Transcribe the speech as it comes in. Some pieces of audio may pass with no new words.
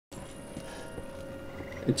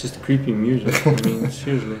It's just creepy music. I mean,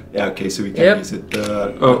 seriously. Yeah, okay, so we can use it.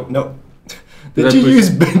 Oh. No. Did you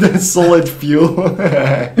use the solid fuel?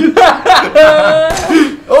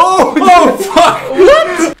 Oh! Oh, fuck!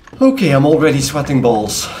 What? Okay, I'm already sweating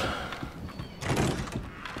balls.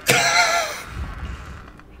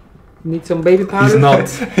 Need some baby powder? He's not.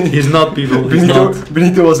 He's not, people. He's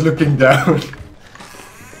Benito was looking down.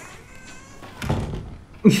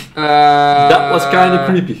 That was kind of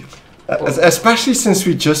creepy. Especially since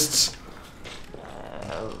we just...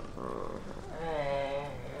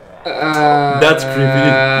 That's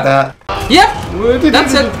creepy. Yep!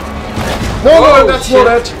 That's it! No, no, that's not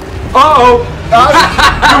it! Uh-oh!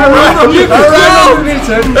 You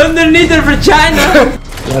can go underneath her vagina!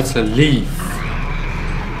 That's a leaf.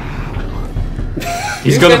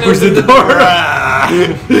 He's gonna push the door!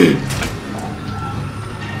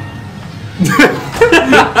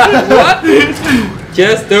 What?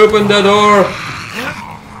 Just open the door!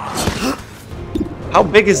 How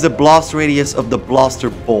big is the blast radius of the blaster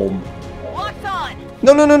bomb? Locked on.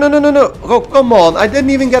 No, no, no, no, no, no, no. Oh, come on. I didn't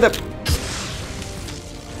even get it.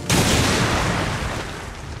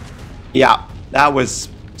 Yeah, that was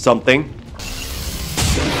something.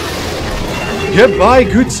 Goodbye,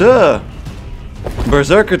 good sir.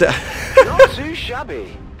 Berserker. Not too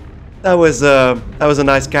shabby. That was a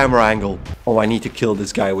nice camera angle. Oh, I need to kill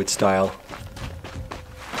this guy with style.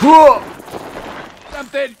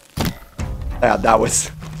 Something. Yeah, that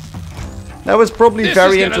was probably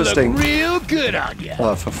very interesting. Look real good on you.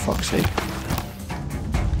 Oh, for fuck's sake.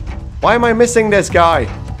 Why am I missing this guy?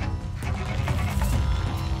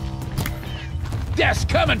 Death's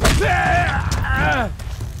coming.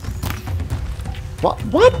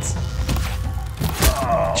 What?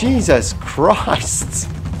 Jesus Christ.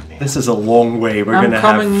 This is a long way. We're gonna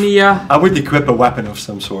have... Mia. I would equip a weapon of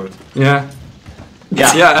some sort. Yeah.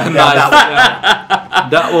 Yeah. Yeah, nice.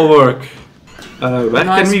 That will work. Where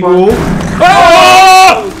Nice can we one. go?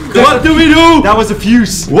 Oh! What do we do? That was a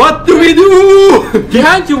fuse. What do we do?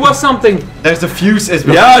 Behind you was something. There's a fuse.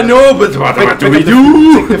 Yeah, I know, but what do we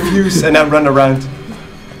do? Take the fuse and then run around.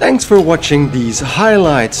 Thanks for watching these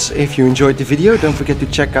highlights. If you enjoyed the video, don't forget to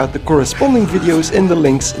check out the corresponding videos in the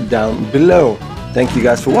links down below. Thank you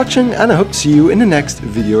guys for watching, and I hope to see you in the next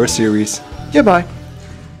video or series. Goodbye.